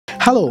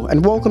Hello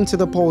and welcome to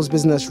the Pulse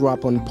Business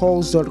Wrap on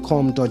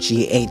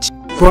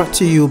pulse.com.gh. Brought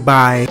to you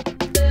by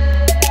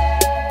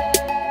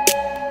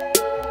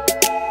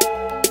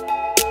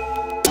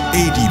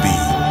ADB,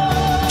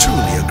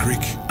 truly a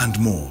Greek and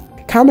more.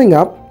 Coming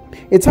up,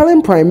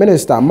 Italian Prime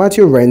Minister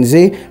Matteo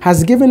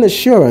has given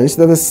assurance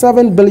that the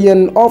 7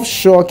 billion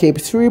offshore Cape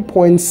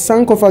 3-point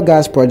Sankofa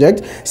gas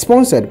project,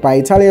 sponsored by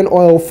Italian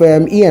oil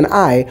firm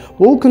Eni,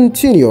 will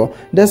continue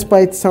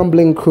despite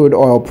tumbling crude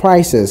oil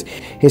prices.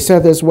 He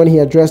said this when he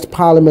addressed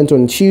Parliament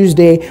on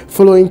Tuesday,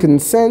 following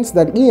concerns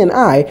that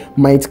Eni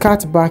might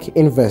cut back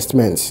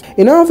investments.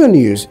 In other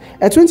news,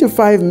 a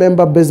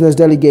 25-member business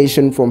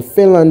delegation from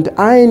Finland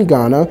eyeing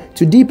Ghana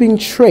to deepen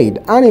trade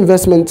and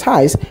investment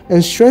ties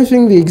and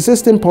strengthen the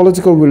existing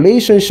political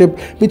relationship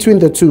between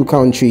the two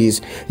countries.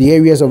 The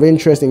areas of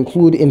interest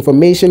include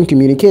information,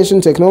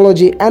 communication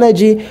technology,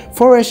 energy,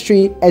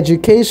 forestry,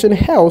 education,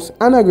 health,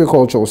 and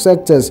agricultural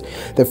sectors.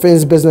 The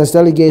Finns business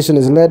delegation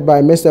is led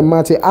by Mr.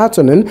 Matti,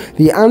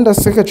 the Under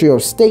Secretary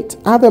of State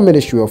at the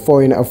Ministry of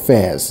Foreign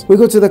Affairs. We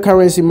go to the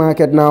currency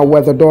market now,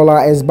 where the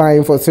dollar is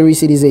buying for 3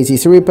 cedis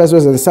 83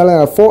 pesos and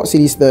selling at 4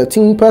 cedis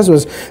 13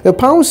 pesos. The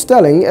pound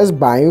sterling is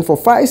buying for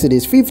 5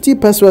 cedis 50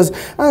 pesos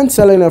and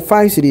selling at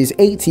 5 cedis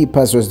 80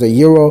 pesos. The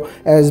euro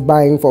is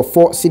buying for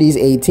 4 cedis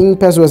 18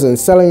 pesos and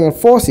selling at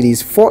 4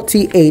 cedis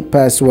 48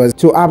 pesos.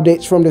 To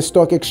updates from the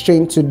stock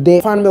exchange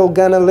today, Fanmill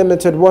Ghana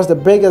Limited was the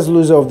biggest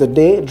loser of the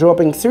day,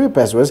 dropping 3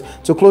 pesos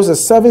to close at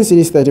 7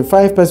 cedis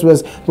 35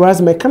 pesos,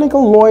 whereas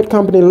Mechanical Lloyd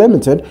Company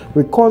Limited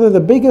recorded the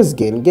biggest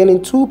gain,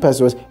 gaining 2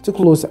 pesos to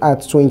close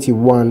at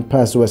 21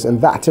 pesos. And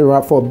that's a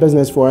wrap for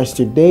business for us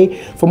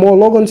today. For more,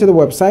 log on to the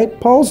website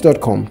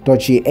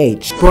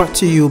pulse.com.gh. brought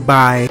to you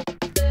by